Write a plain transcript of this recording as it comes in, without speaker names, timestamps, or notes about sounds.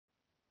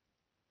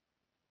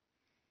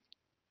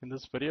In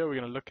this video, we're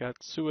going to look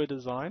at sewer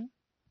design.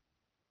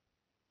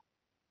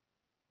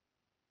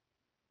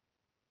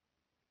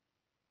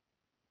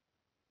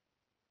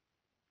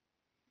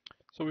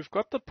 So we've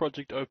got the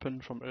project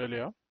open from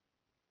earlier,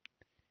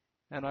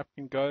 and I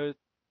can go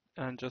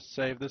and just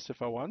save this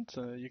if I want.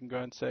 You can go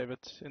and save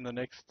it in the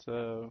next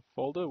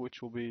folder,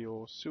 which will be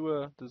your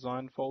sewer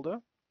design folder.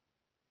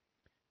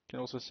 You can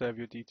also save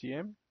your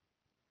DTM.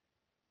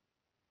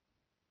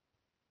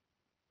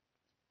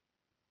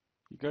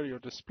 You go to your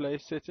display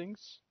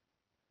settings,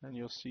 and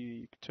you'll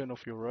see turn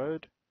off your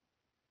road.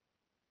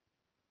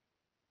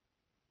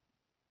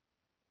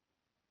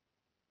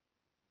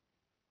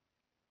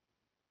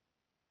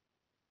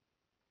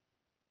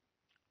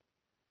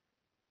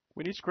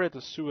 We need to create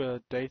a sewer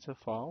data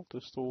file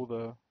to store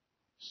the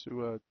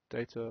sewer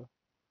data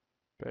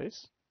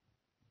base.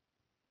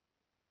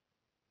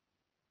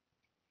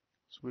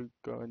 So we'll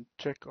go and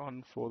check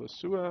on for the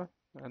sewer,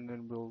 and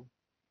then we'll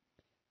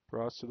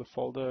browse to the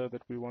folder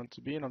that we want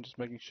to be in. I'm just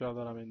making sure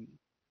that I'm in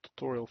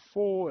tutorial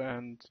 4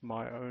 and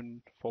my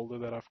own folder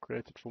that I've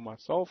created for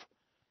myself.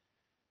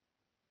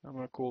 I'm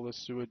going to call this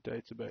sewer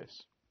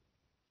database.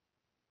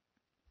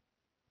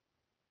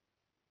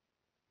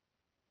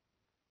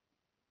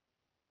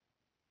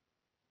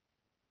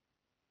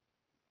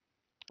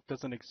 It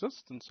doesn't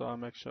exist, and so I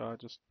make sure I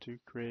just to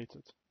create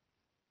it.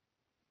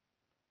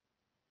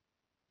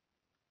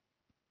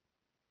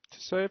 To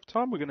save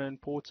time, we're going to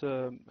import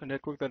a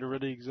network that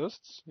already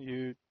exists.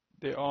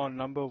 There are a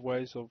number of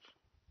ways of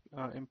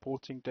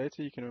importing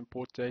data. You can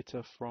import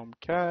data from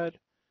CAD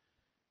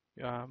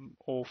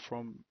or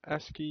from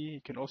ASCII.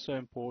 You can also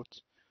import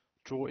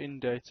draw-in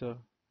data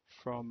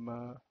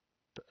from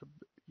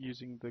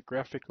using the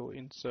graphical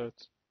insert.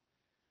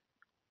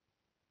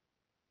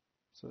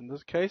 So in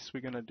this case, we're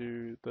going to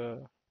do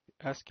the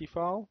ASCII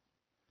file.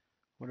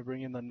 I'm going to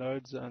bring in the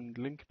nodes and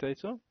link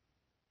data.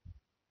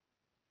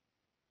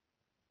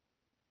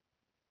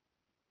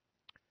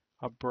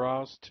 I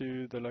browse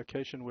to the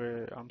location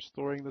where I'm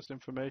storing this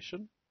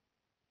information.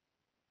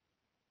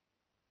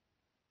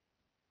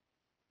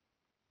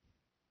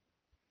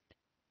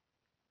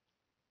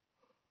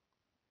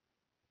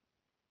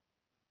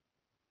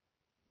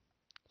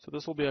 So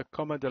this will be a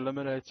comma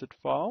delimited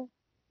file.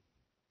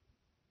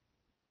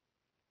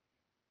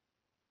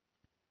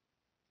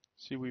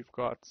 See, we've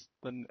got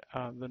the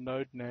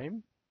node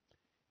name,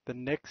 the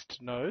next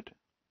node.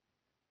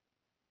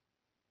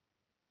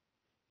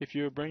 If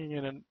you're bringing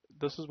it in,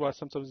 this is why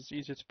sometimes it's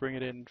easier to bring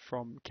it in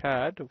from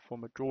CAD or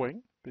from a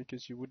drawing,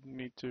 because you wouldn't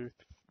need to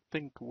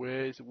think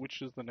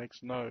which is the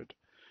next node.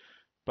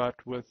 But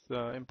with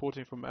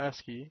importing from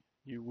ASCII,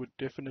 you would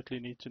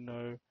definitely need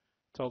to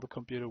tell the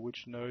computer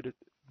which node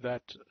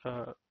that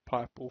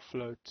pipe will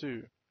flow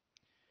to.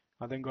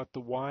 I then got the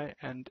Y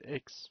and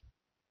X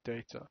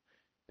data.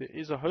 There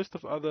is a host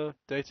of other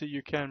data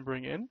you can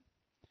bring in,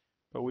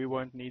 but we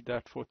won't need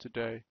that for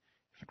today.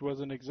 If it was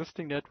an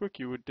existing network,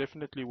 you would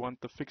definitely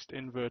want the fixed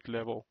invert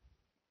level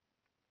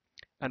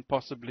and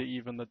possibly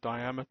even the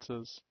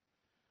diameters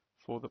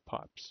for the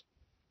pipes.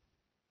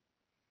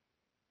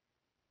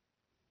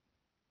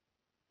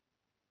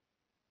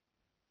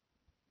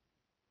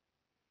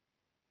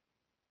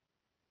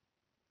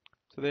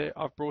 So there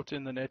I've brought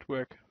in the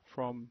network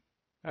from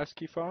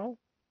ASCII file.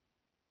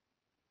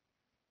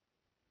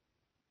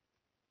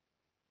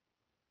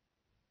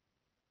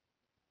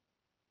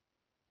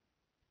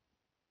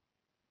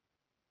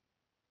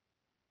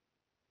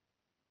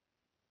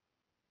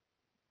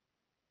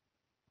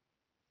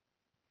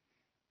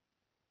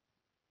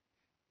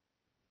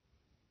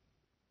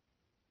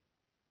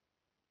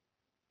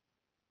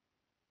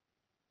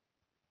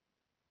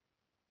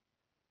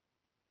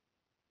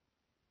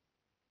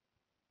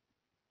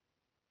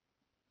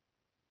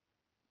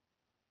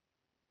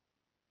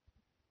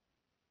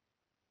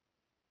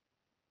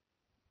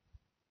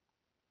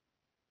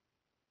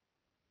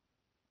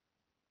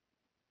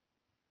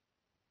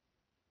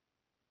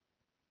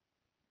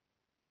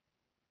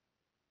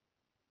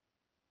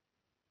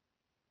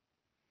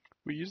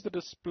 We use the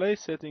display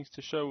settings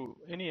to show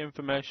any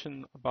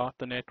information about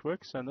the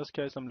network. So in this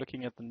case, I'm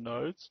looking at the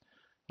nodes,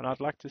 and I'd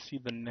like to see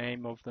the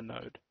name of the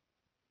node.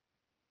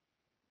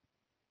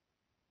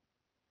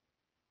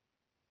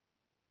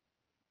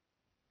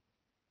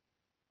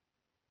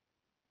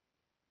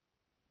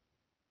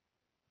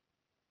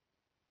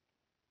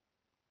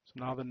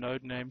 So now the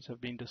node names have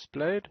been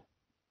displayed.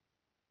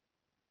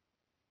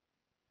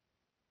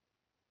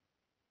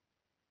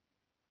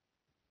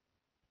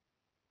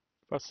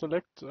 If I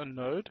select a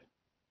node,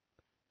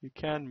 you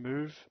can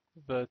move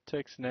the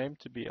text name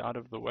to be out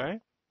of the way.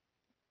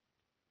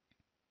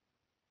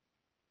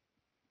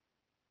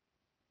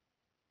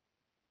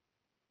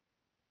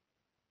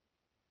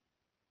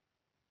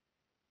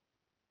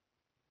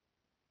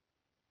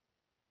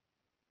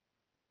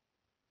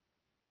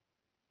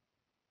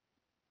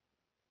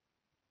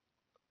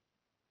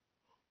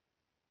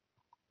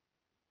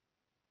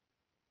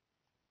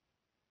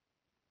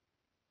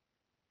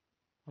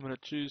 I'm going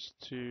to choose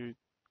to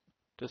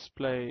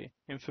display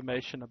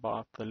information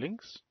about the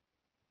links.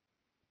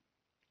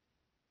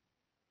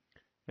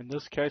 In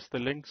this case, the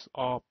links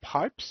are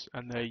pipes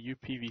and they're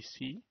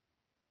UPVC.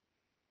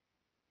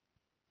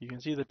 You can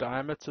see the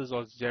diameters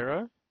are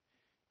 0.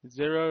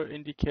 0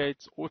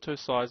 indicates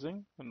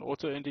auto-sizing, and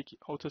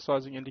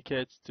auto-sizing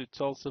indicates to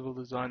tell civil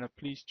designer,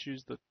 please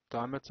choose the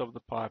diameter of the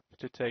pipe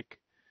to take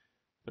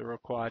the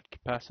required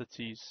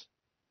capacities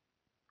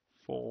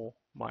for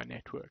my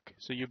network.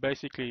 So you're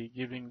basically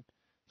giving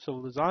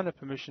civil designer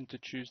permission to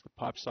choose the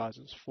pipe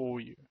sizes for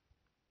you.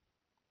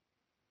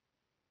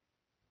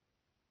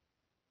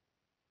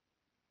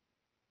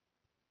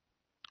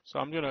 So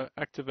I'm going to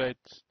activate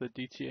the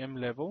DTM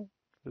level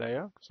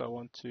layer because I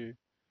want to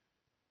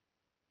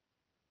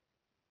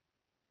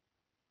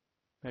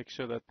make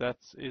sure that that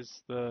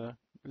is to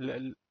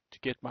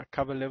get my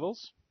cover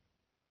levels.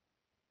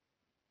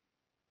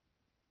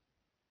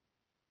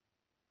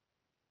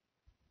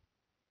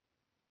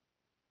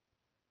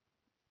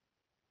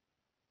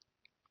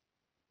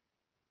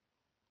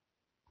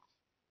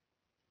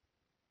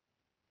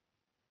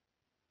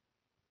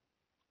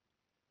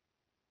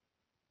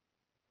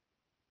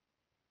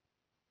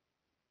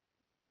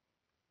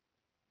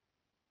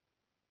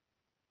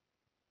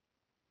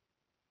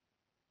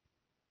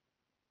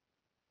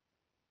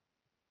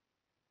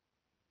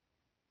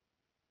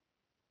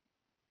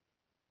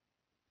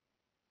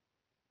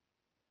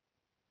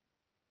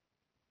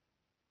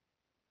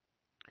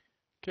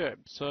 Okay,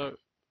 so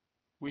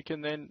we can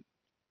then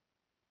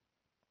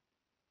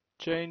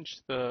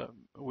change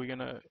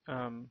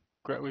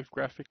we've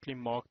graphically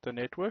marked the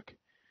network,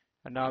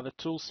 and now the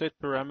tool set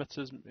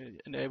parameters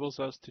enables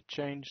us to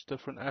change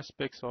different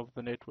aspects of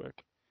the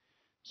network.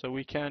 So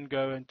we can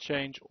go and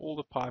change all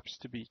the pipes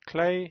to be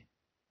clay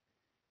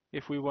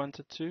if we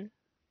wanted to,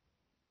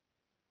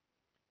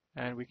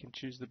 and we can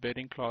choose the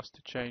bedding class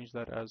to change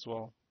that as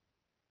well.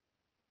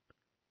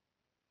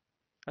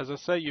 As I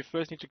say, you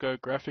first need to go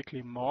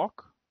graphically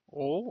mark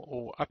all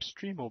or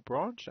upstream or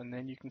branch, and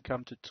then you can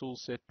come to tool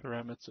set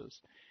parameters.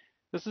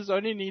 This is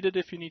only needed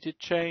if you need to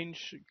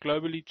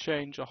globally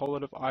change a whole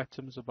lot of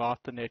items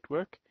about the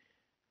network.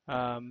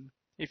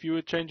 If you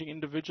were changing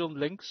individual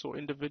links or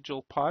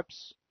individual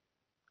pipes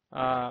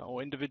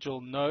or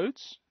individual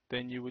nodes,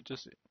 then you would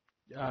just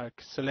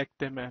select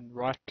them and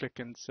right click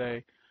and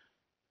say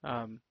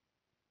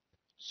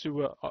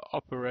sewer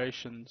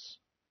operations,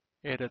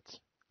 edit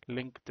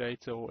link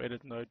data or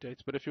edit node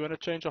data. But if you want to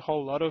change a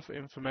whole lot of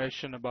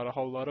information about a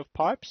whole lot of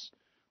pipes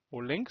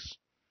or links,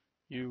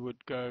 you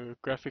would go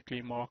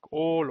graphically mark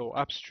all or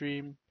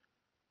upstream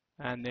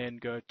and then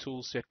go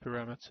tool set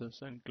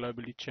parameters and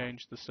globally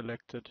change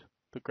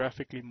the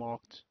graphically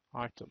marked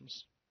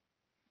items.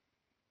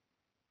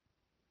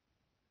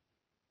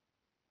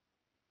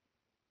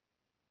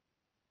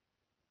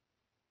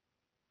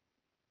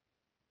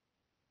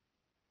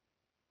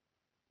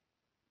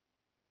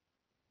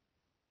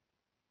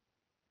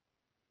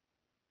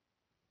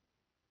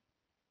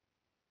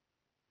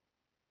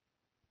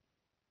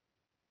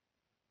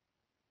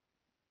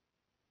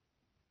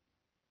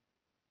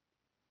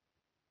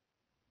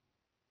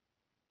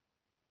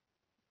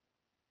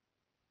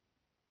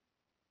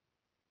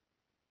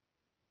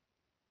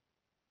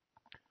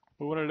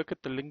 We want to look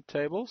at the link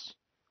tables.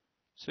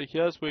 So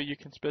here's where you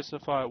can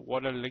specify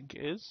what a link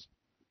is.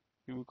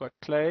 You've got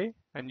clay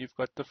and you've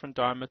got different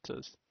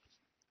diameters.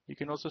 You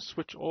can also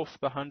switch off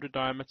the 100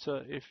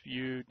 diameter if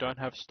you don't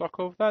have stock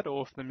of that,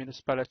 or if the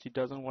municipality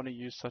doesn't want to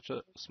use such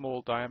a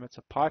small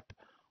diameter pipe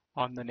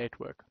on the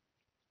network.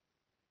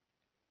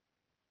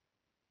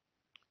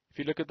 If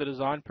you look at the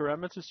design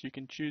parameters, you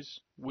can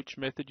choose which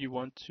method you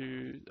want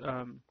to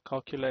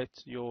calculate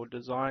your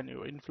design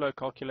or inflow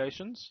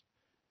calculations.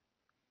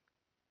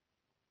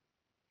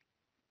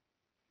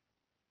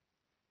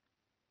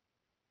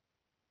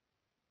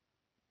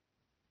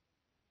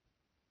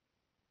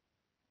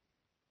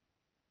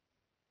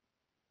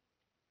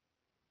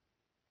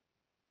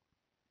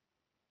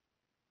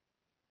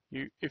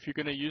 If you're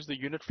going to use the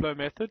unit flow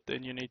method,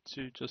 then you need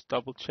to just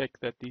double check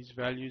that these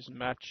values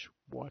match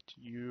what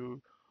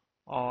you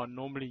are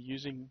normally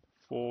using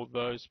for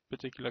those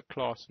particular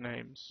class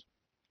names.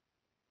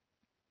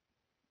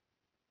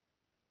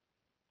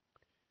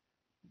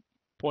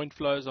 Point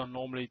flows are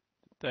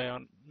they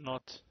are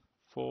not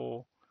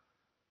for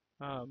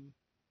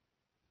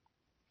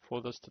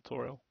this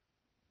tutorial.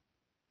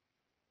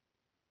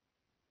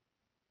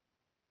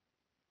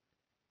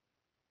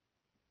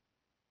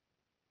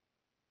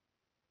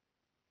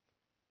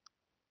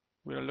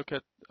 We're going to look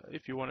at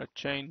if you want to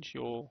change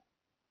your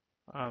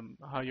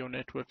how your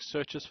network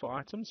searches for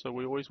items. So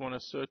we always want to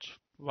search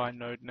by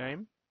node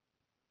name.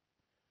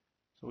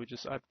 So we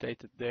just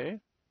update it there.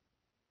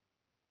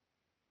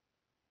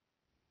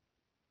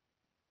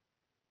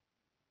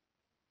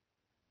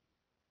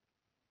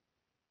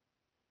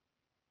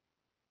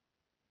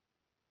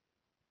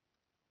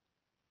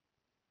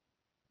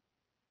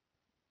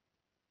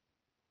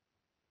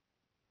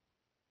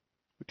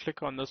 We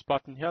click on this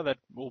button here, that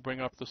will bring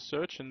up the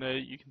search, and there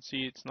you can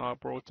see it's now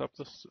brought up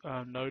this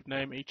node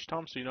name each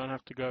time, so you don't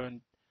have to go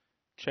and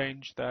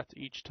change that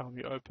each time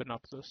you open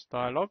up this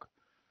dialog.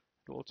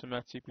 It'll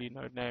automatically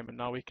node name, and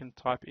now we can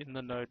type in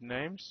the node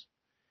names.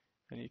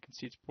 and you can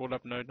see it's brought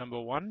up node number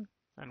 1,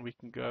 and we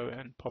can go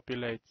and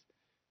populate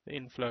the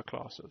inflow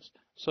classes.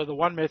 So the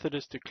one method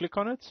is to click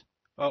on it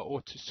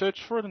or to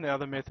search for it, and the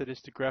other method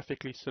is to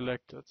graphically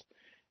select it.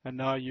 And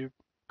now you're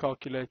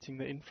calculating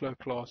the inflow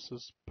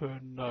classes per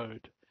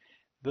node.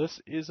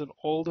 This is an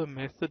older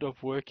method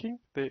of working.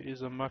 There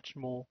is a much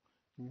more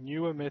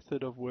newer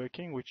method of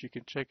working which you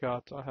can check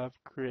out. I have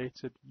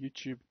created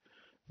YouTube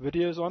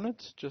videos on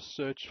it. Just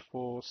search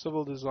for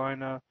civil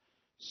designer,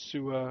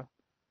 sewer,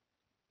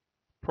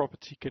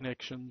 property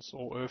connections,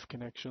 or earth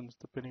connections,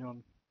 depending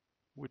on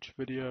which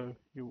video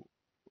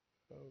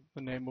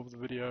the name of the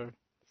video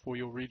for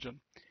your region.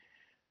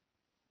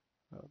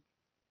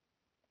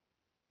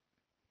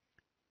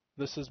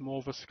 This is more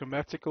of a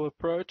schematical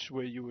approach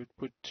where you would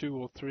put 2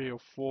 or 3 or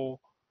 4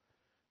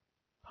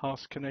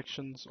 house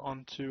connections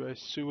onto a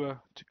sewer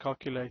to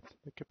calculate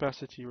the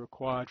capacity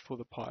required for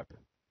the pipe.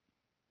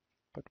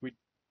 But we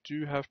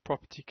do have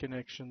property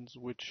connections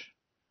which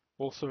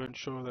also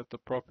ensure that the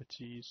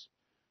property's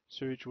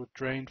sewage will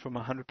drain from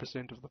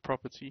 100% of the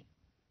property.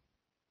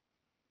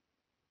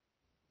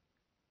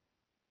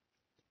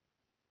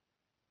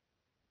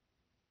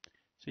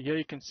 So here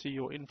you can see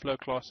your inflow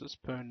classes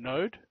per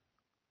node.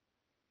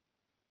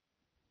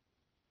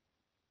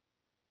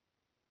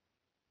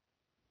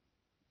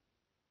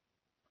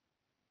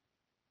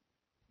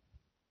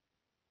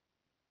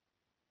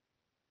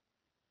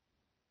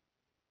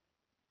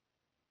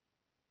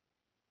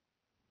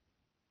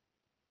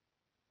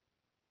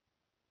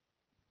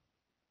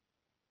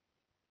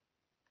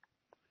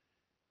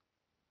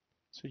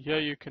 So here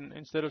you can,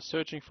 instead of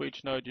searching for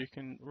each node, you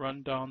can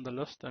run down the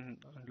list and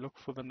look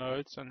for the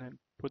nodes and then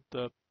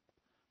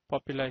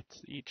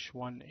populate each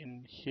one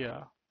in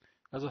here.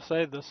 As I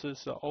say, this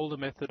is an older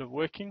method of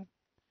working.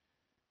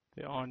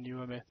 There are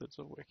newer methods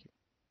of working.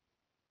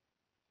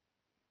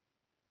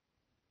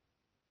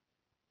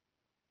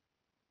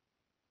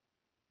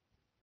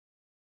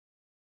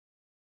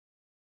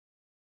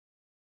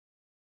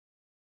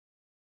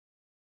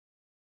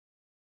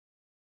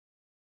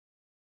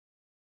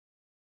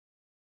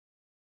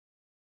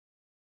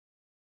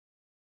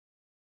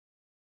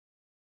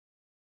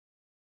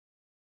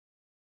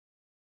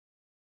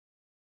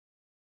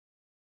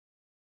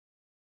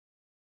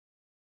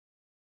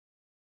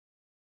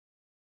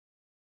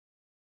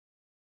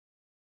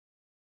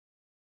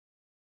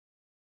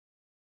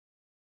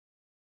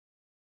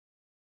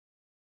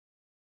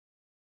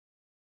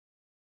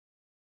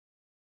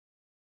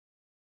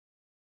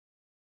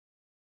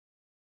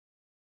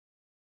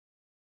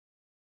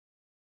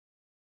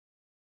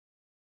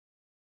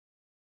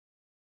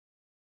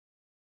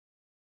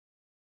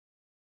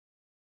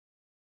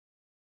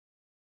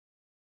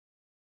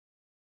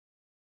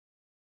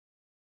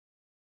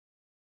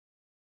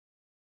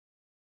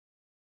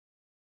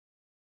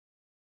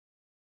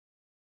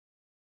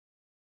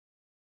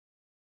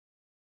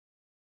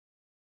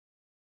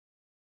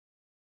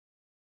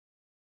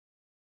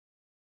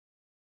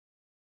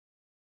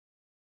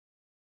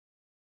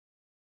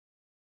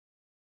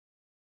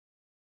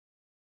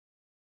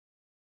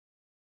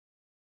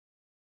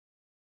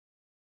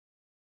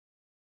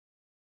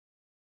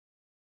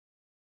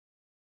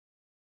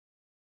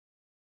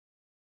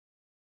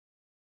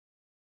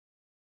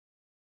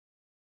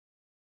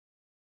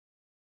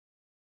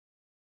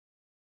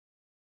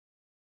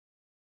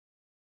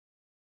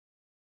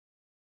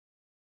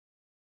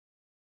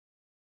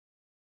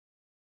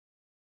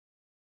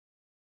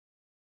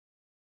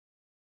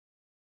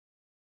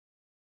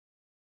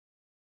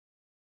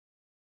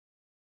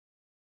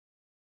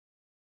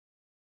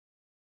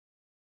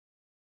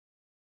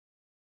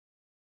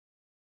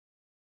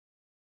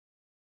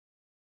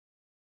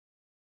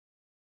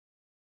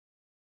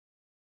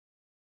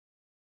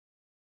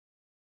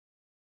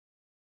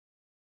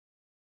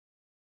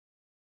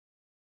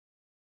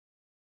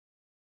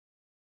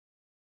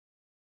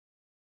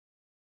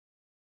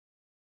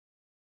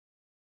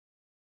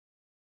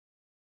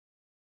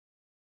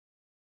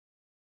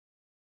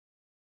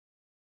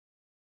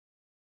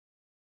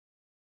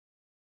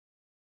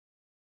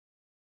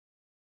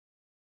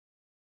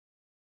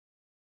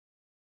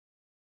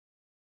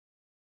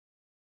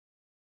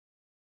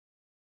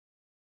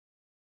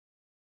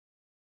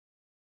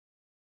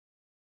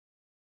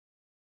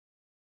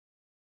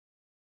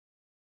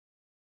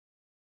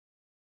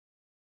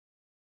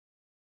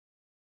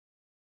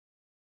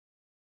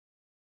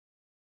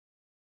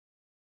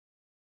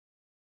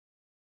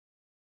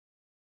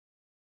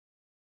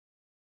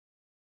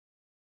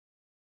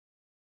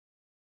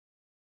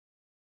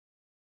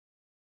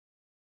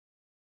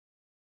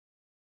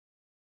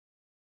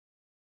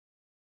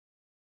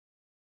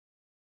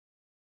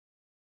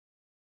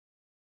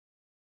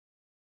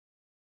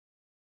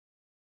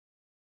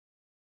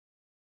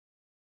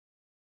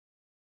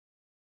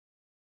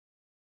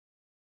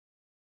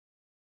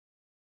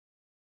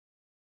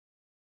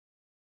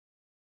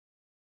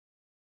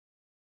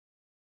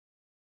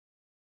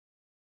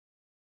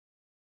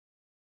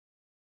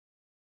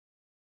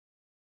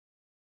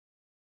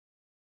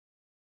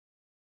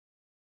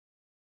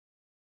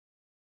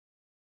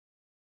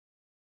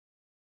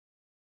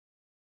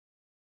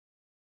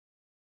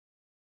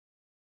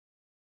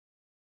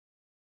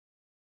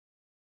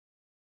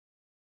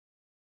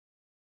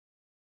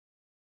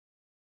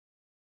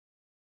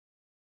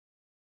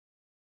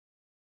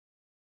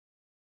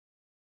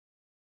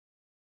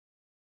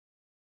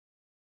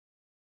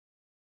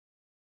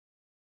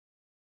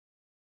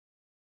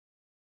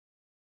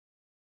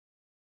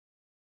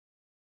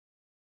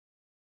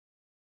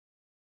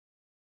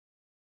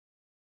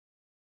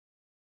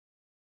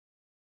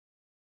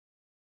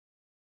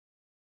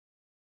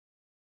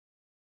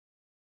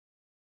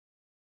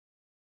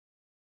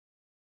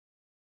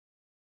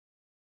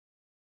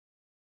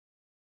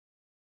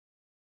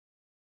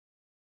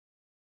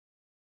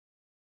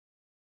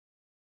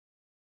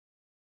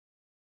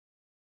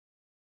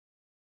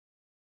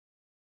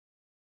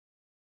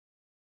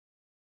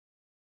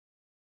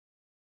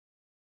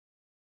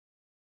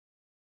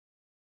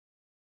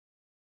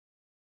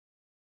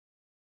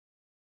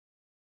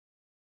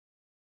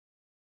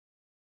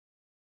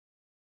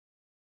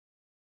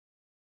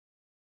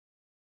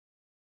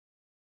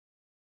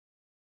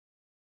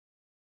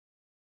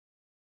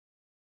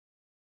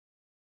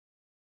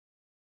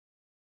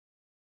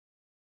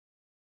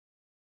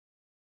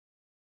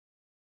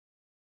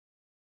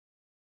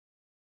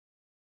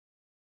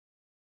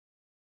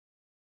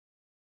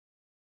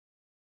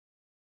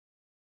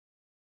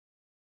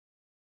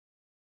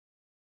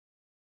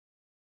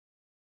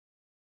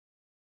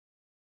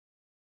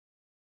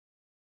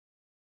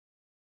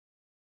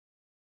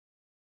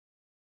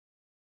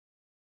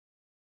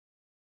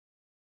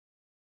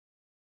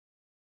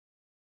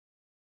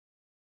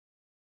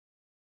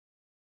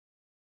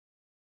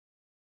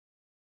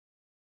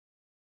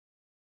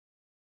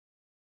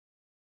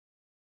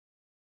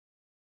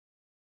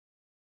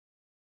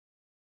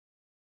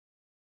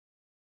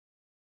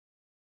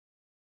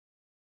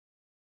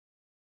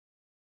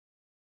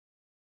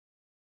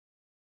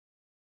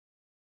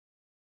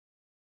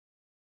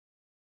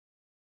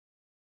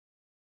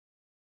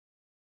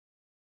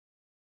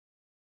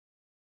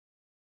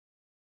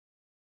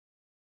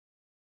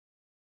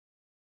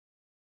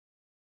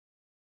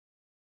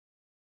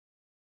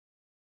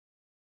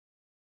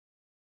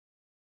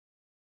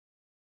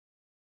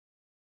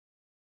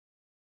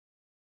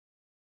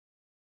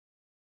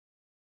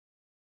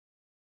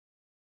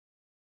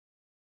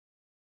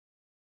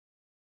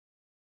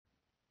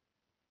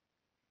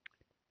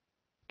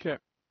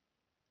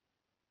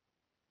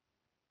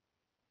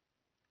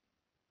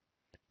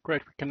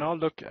 Great, we can now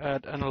look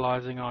at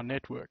analyzing our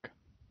network.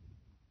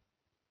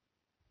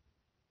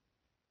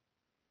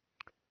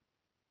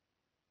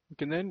 We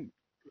can then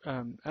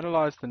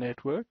analyze the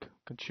network. We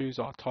can choose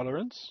our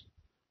tolerance.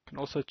 We can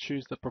also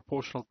choose the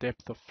proportional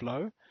depth of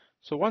flow.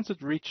 So once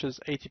it reaches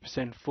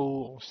 80%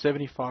 full or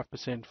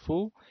 75%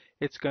 full,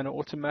 it's going to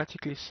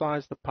automatically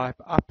size the pipe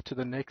up to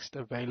the next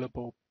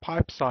available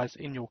pipe size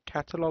in your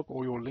catalog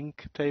or your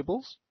link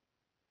tables.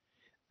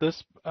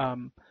 This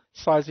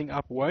sizing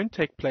up won't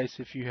take place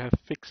if you have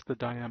fixed the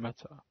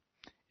diameter.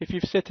 If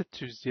you've set it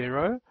to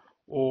 0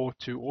 or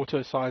to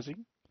auto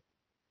sizing,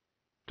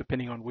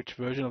 depending on which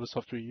version of the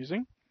software you're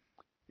using,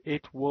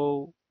 it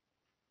will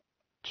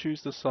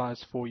choose the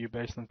size for you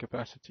based on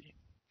capacity.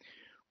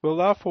 We'll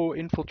allow for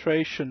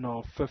infiltration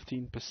of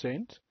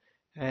 15%,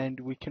 and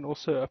we can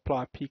also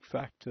apply peak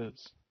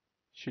factors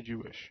should you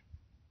wish.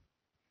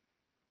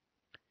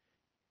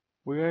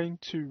 We're going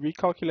to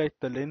recalculate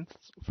the length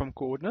from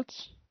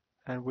coordinates,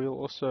 and we'll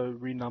also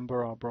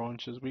renumber our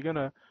branches. We're going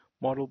to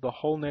model the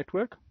whole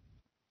network.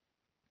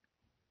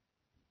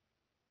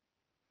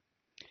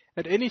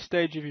 At any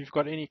stage, if you've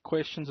got any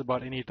questions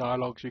about any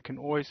dialogues, you can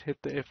always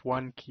hit the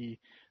F1 key.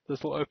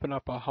 This will open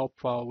up a help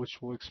file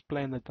which will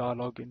explain the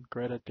dialogue in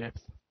greater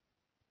depth.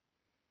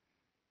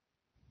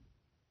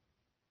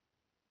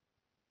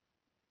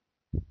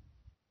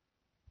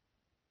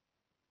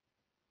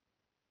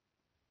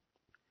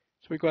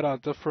 So we've got our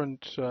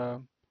different,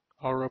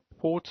 our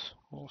report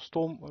or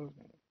storm,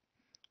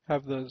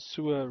 have the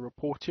sewer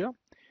report here,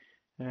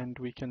 and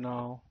we can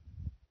now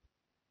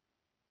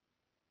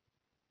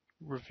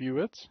review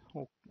it.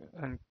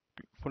 And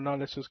for now,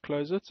 let's just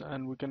close it,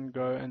 and we can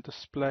go and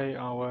display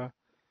our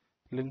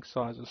link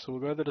sizes. So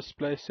we'll go to the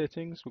display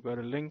settings, we'll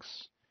go to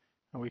links,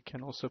 and we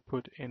can also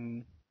put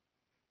in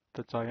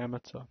the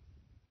diameter.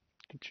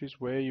 You can choose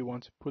where you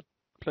want to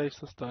place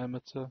this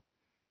diameter.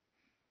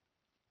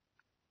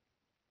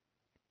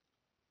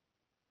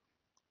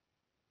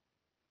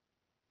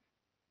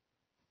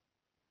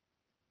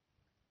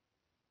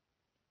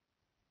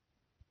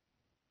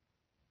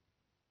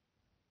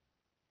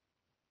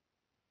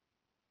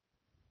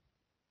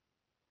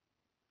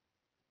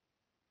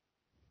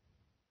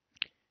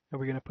 And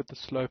we're going to put the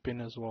slope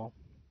in as well.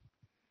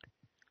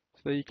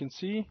 So there you can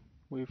see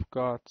we've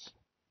got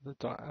the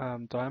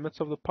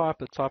diameter of the pipe,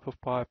 the type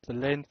of pipe, the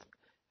length,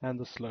 and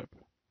the slope.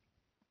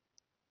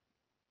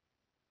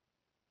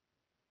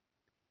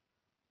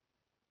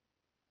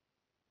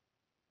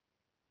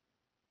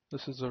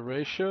 This is a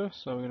ratio,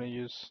 so we're going to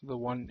use the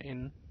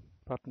 1in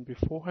button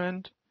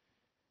beforehand.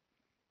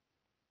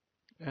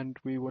 And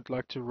we would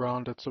like to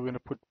round it, so we're going to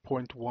put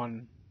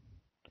 0.1.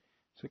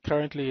 So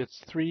currently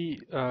it's 3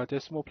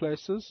 decimal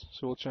places,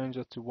 so we'll change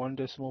that to 1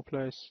 decimal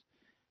place,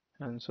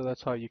 and so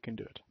that's how you can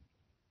do it.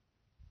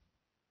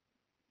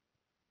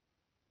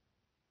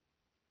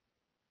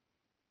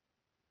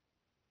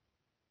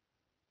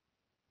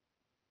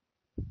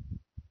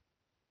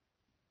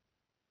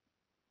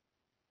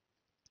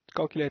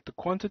 Calculate the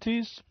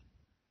quantities.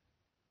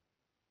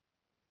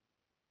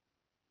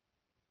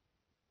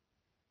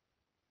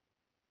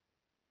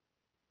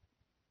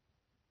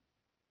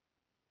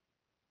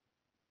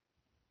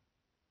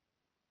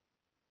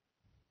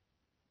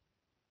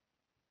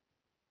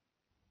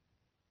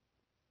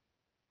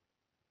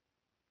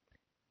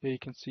 Here you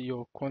can see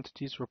your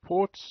quantities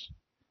reports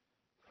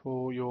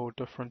for your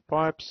different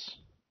pipes,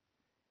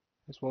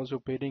 as well as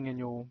your bedding and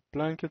your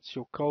blankets,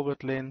 your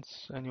culvert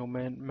lengths, and your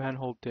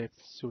manhole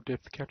depths, your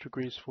depth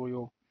categories for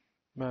your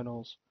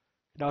manholes.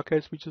 In our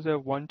case, we just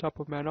have one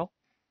type of manhole.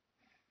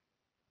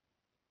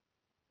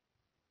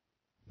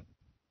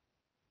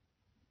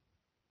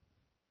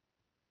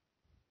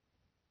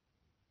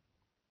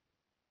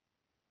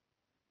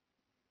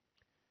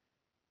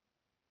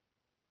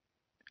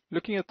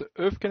 Looking at the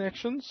earth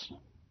connections,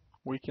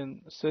 we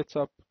can set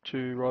up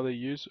to rather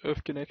use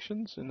earth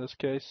connections. In this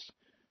case,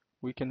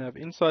 we can have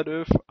inside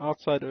earth,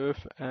 outside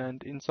earth,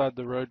 and inside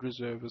the road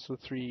reserve as the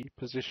 3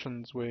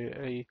 positions where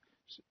a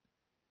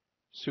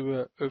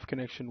sewer earth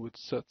connection would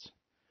sit.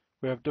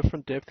 We have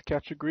different depth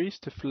categories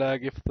to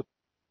flag if the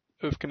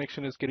earth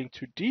connection is getting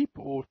too deep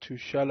or too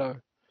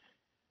shallow.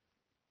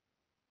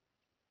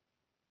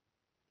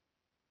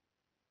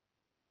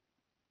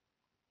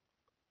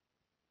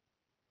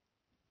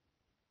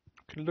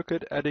 We can look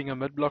at adding a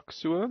mid-block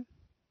sewer.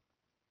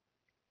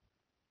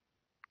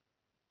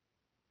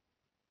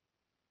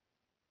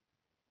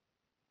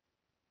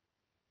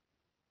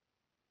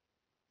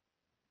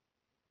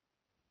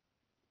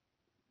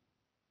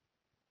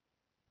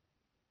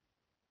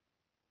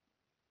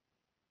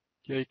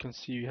 Here you can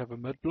see you have a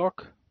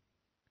mid-block,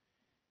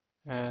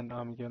 and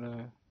I'm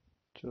gonna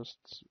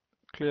just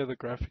clear the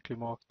graphically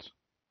marked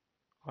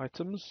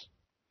items.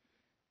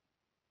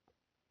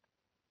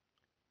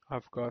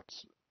 I've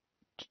got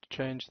to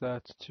change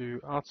that to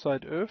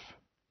outside earth,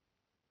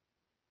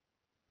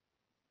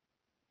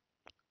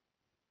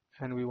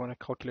 and we want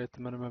to calculate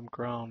the minimum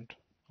ground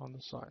on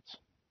the site.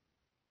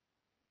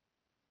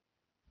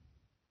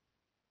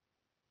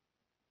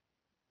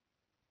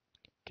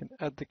 can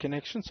add the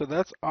connection. So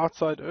that's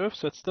outside earth,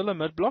 so it's still a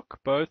mid block.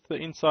 Both the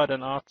inside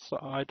and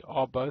outside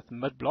are both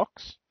mid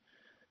blocks.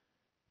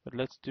 But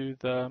let's do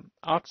the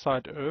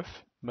outside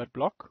earth mid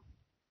block.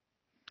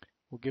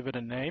 We'll give it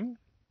a name.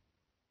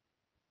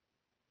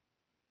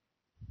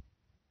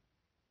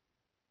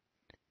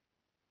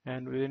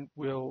 And then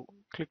we'll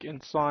click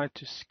inside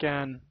to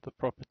scan the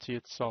property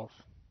itself.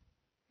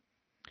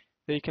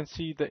 There you can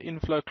see the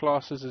inflow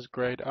classes is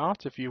grayed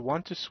out. If you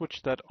want to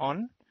switch that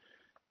on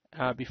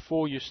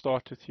before you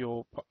start with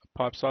your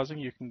pipe sizing,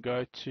 you can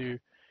go to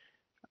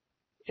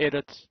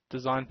Edit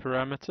Design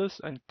Parameters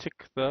and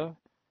tick the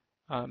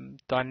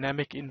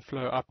Dynamic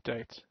Inflow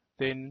Update.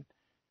 Then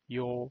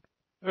your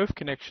earth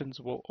connections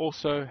will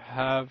also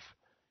have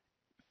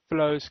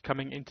flows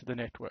coming into the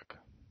network.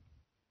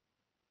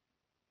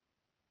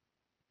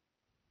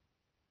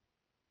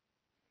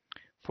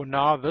 For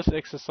now, this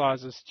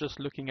exercise is just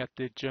looking at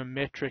the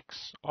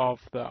geometrics of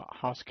the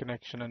house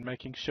connection and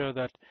making sure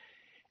that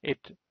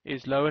it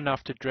is low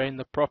enough to drain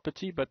the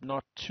property, but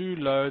not too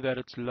low that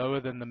it's lower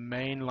than the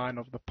main line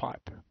of the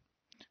pipe.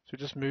 So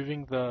just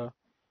moving the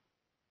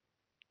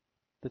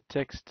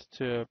text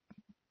to a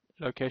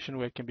location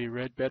where it can be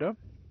read better.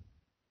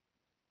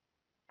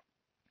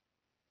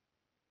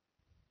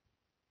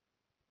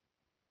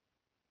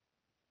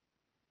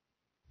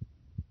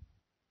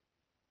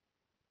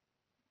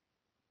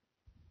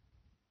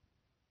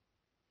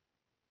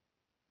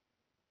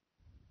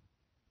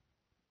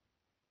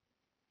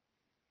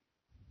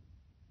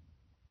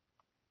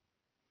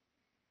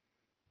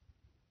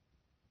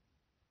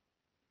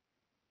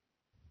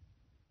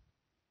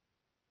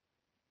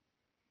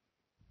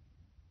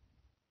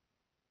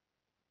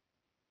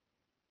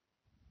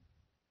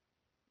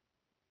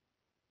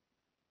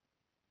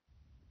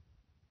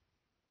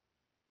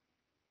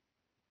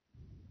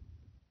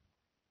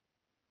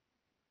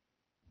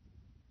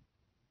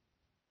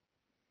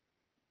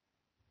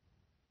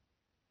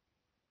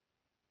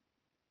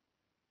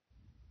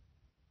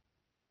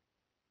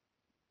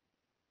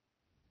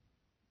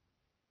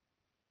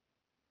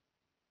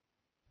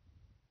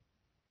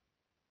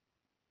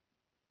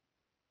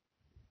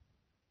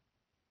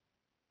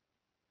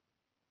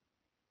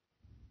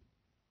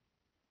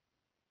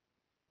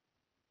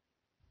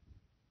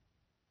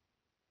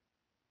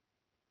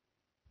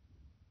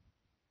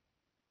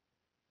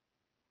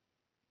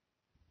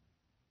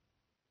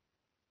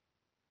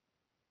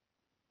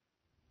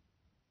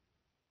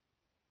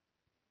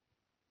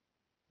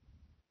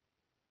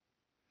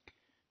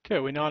 Okay,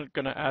 we're now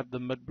going to add the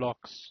mid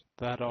blocks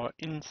that are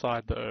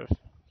inside the earth.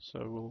 So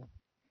we'll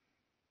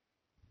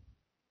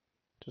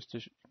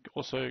just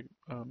also,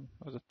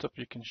 as a tip,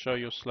 you can show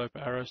your slope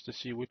arrows to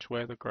see which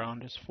way the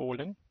ground is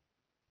falling.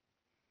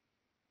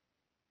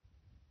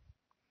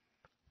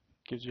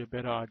 Gives you a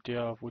better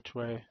idea of which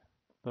way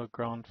the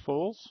ground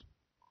falls.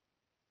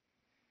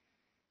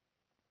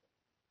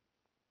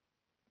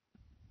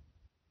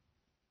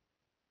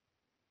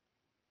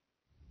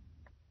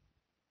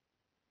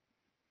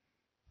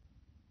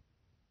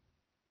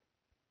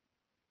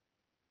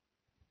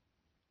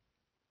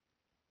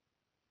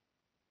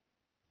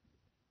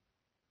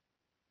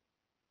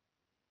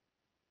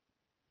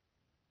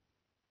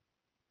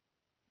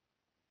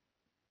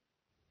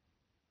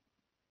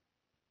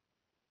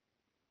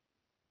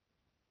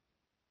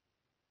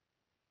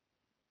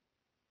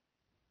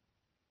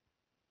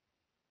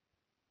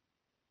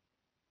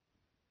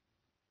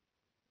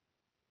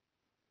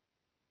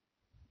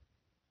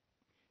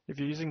 If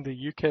you're using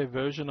the UK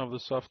version of the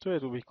software,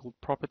 it will be called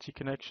Property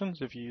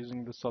Connections. If you're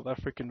using the South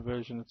African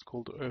version, it's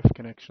called Earth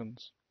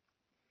Connections.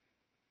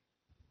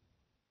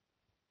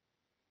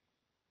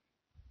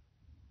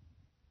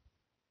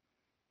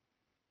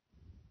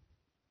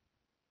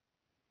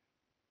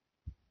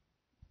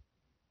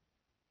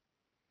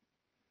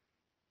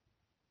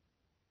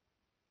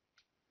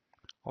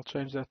 I'll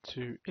change that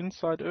to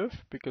inside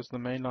earth because the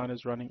main line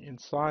is running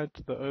inside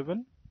the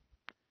oven.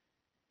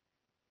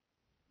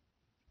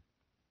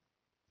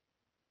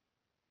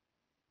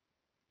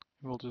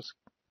 We'll just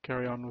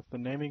carry on with the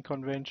naming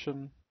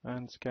convention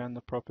and scan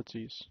the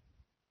properties.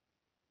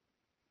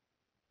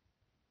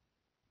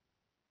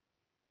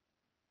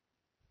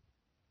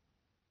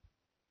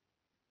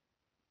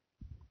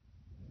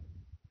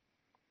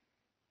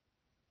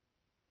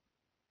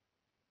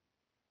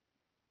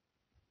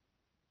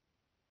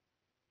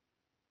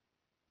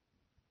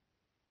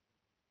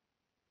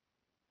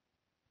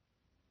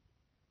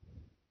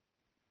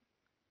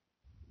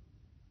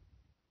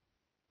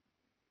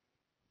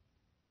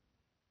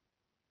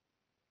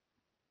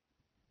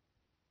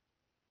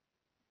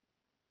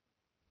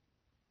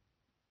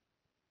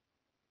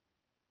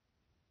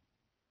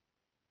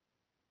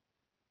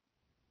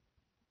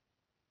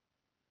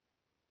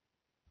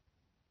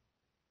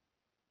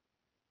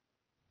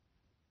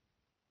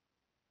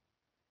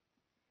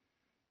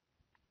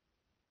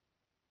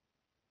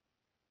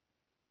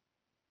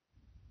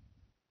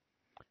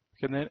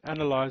 We can then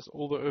analyze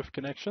all the earth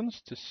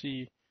connections to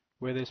see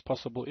where there's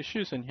possible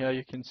issues, and here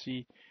you can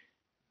see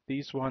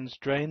these ones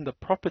drain the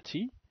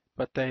property,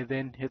 but they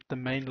then hit the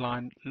main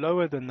line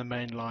lower than the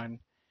main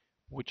line,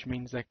 which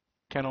means they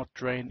cannot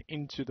drain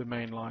into the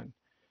main line.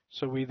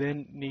 So we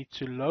then need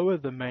to lower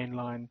the main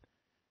line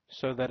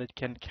so that it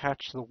can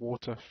catch the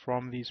water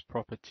from these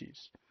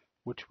properties,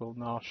 which we'll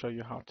now show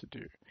you how to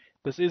do.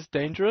 This is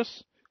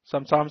dangerous.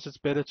 Sometimes it's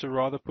better to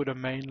rather put a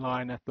main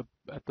line at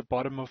the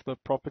bottom of the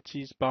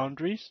properties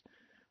boundaries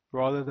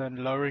rather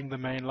than lowering the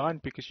main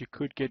line, because you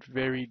could get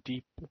very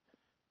deep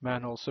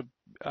manholes.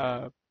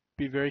 So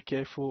be very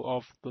careful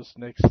of this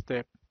next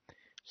step.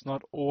 It's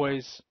not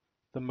always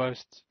the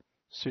most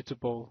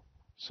suitable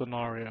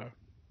scenario.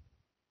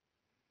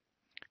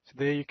 So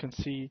there you can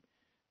see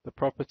the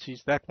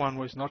properties. That one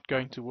was not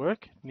going to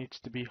work. It needs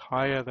to be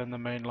higher than the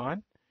main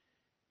line.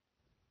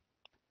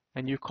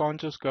 And you can't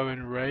just go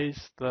and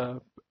raise the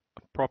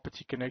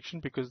property connection,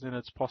 because then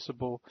it's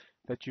possible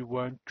that you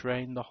won't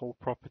drain the whole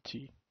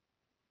property.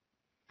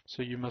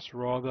 So you must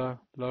rather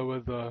lower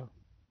the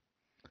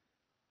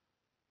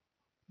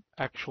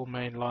actual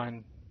main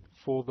line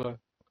for the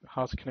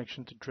house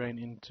connection to drain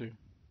into.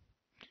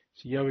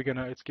 So here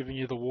it's giving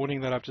you the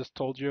warning that I've just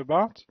told you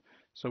about.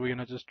 So we're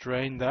going to just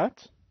drain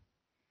that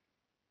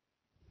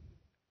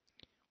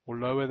or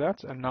lower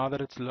that. And now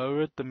that it's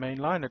lowered the main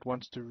line, it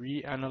wants to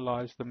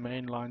reanalyze the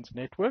main line's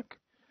network.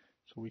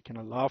 So we can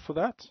allow for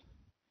that.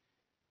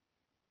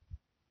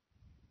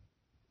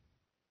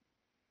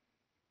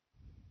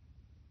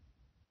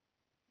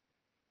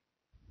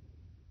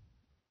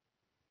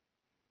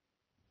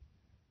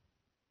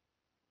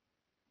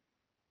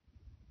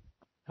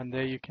 And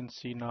there you can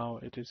see now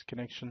it is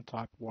connection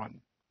type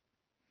 1.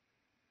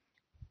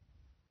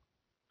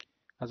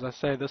 As I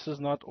say, this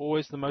is not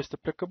always the most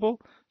applicable.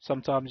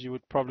 Sometimes you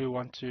would probably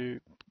want to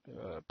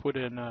put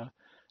in a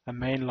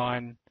main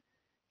line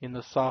in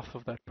the south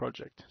of that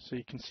project. So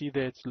you can see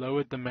there it's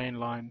lowered the main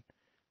line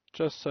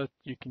just so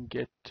you can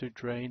get to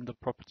drain the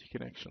property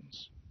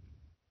connections.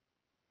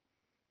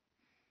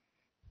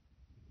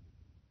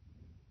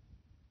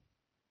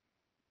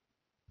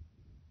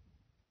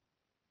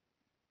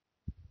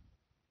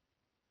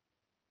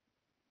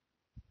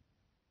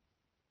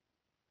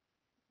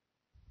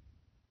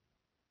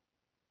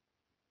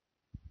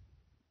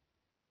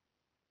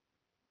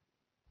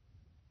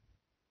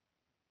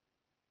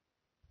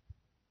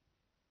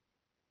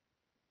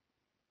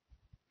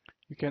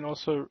 You can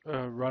also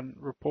run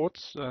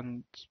reports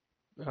and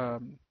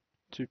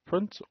to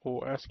print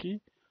or ASCII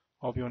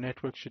of your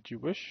network should you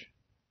wish.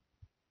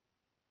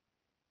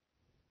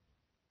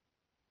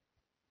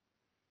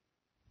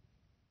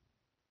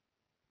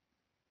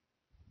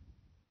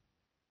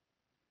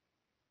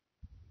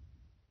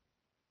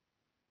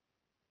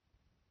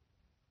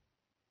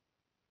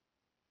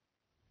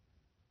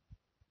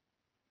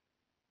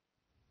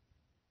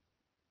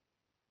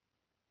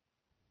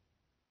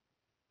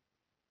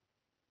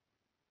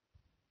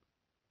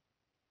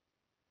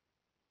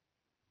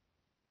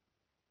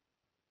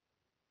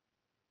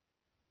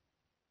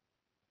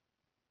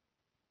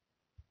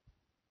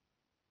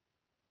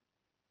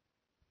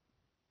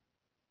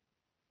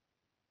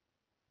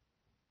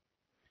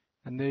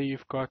 And there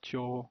you've got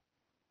your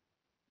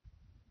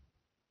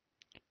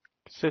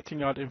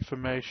setting out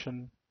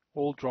information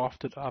all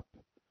drafted up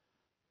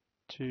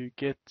to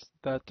get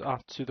that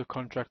out to the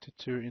contractor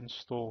to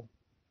install.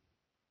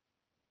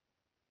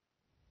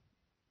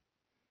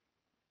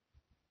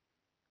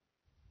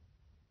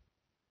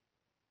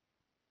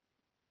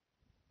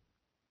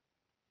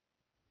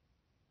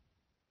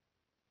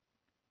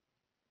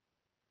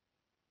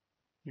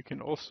 You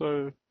can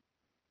also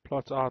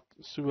plot out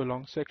sewer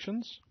long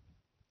sections.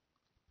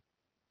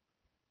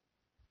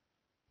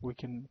 We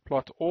can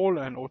plot all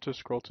and auto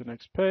scroll to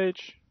next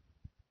page.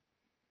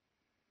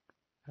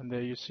 And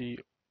there you see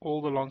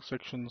all the long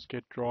sections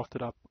get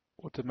drafted up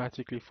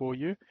automatically for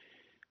you.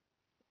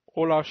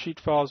 All our sheet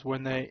files,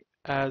 when they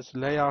as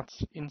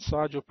layouts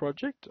inside your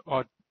project,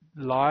 are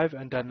live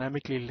and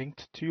dynamically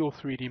linked to your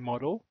 3D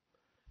model.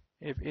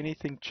 If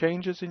anything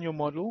changes in your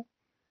model,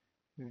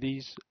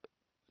 these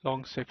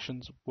long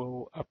sections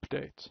will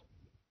update.